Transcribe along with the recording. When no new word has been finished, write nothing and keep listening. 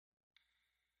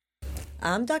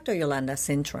I'm Dr. Yolanda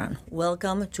Cintron.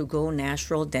 Welcome to Go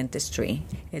Natural Dentistry,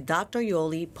 a Dr.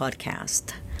 Yoli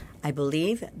podcast. I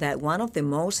believe that one of the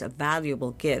most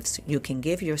valuable gifts you can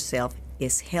give yourself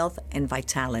is health and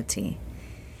vitality.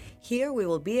 Here we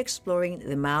will be exploring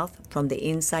the mouth from the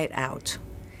inside out.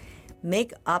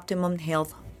 Make optimum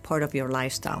health part of your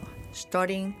lifestyle,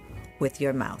 starting with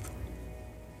your mouth.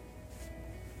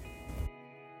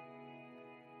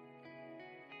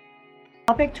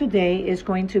 The topic today is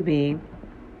going to be,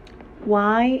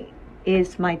 why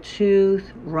is my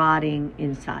tooth rotting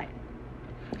inside?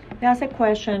 That's a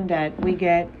question that we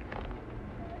get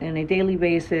on a daily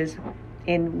basis,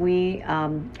 and we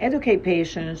educate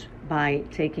patients by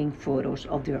taking photos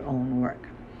of their own work.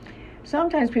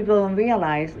 Sometimes people don't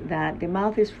realize that the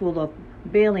mouth is full of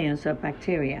billions of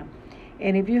bacteria,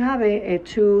 and if you have a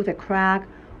tooth, a crack,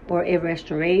 or a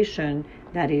restoration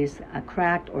that is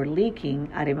cracked or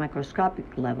leaking at a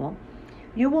microscopic level,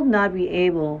 you will not be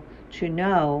able to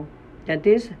know that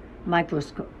this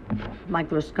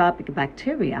microscopic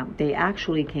bacteria, they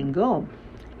actually can go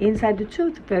inside the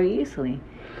tooth very easily.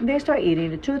 And they start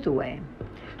eating the tooth away.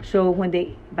 So when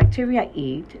the bacteria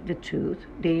eat the tooth,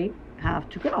 they have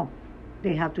to go.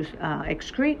 They have to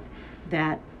excrete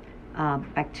that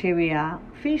bacteria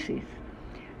feces.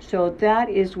 So that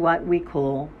is what we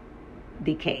call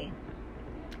decay.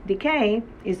 Decay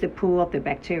is the poo of the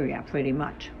bacteria, pretty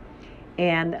much,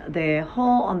 and the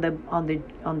hole on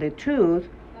the tooth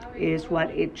is what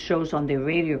it shows on the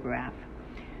radiograph.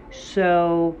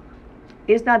 So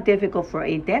it's not difficult for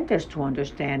a dentist to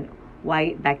understand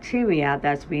why bacteria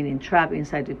that's been entrapped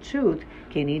inside the tooth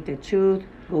can eat the tooth,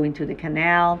 go into the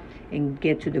canal, and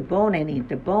get to the bone and eat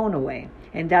the bone away.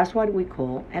 And that's what we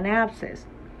call an abscess.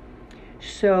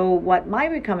 So what my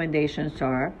recommendations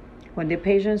are, when the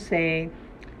patients say,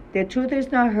 the tooth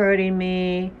is not hurting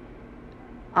me,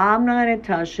 I'm not going to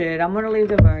touch it, I'm going to leave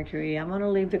the mercury, I'm going to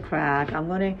leave the crack, I'm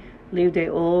going to leave the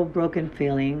old broken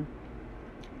filling,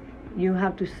 you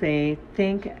have to say,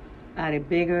 think at a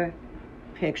bigger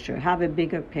picture, have a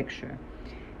bigger picture.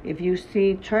 If you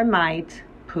see termite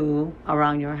poo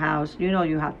around your house, you know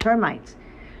you have termites.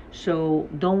 So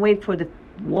don't wait for the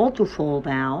wall to fall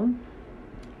down,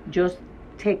 just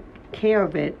take care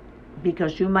of it,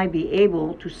 because you might be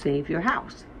able to save your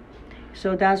house.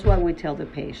 So that's what we tell the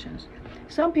patients.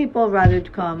 Some people rather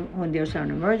come when there's an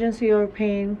emergency or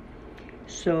pain.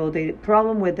 So the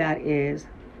problem with that is,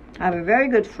 I have a very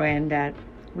good friend that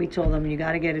we told him, you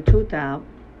got to get a tooth out.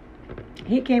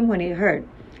 He came when it hurt.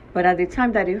 But at the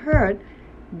time that it hurt,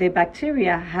 the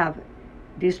bacteria have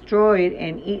destroyed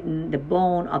and eaten the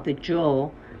bone of the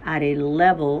jaw at a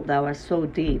level that was so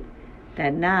deep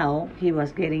that now he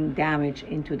was getting damage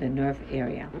into the nerve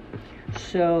area.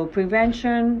 So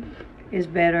prevention is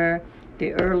better.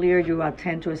 The earlier you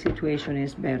attend to a situation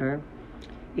is better.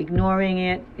 Ignoring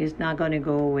it is not going to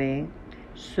go away.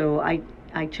 So I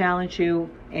challenge you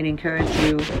and encourage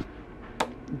you,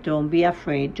 don't be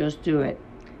afraid, just do it.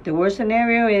 The worst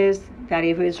scenario is that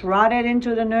if it's rotted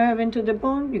into the nerve, into the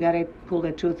bone, you got to pull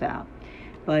the tooth out.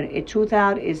 But a tooth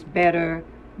out is better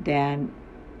than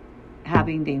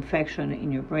having the infection in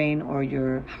your brain or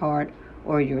your heart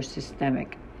or your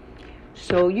systemic.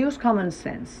 So use common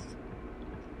sense.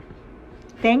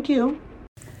 Thank you.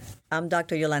 I'm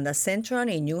Dr. Yolanda Cintron,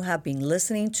 and you have been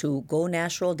listening to Go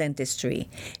Natural Dentistry,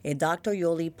 a Dr.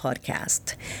 Yoli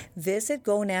podcast. Visit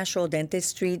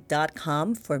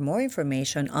gonaturaldentistry.com for more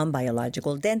information on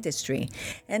biological dentistry,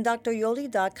 and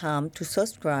dryoli.com to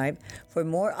subscribe for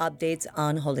more updates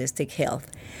on holistic health.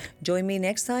 Join me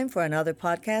next time for another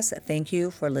podcast. Thank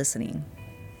you for listening.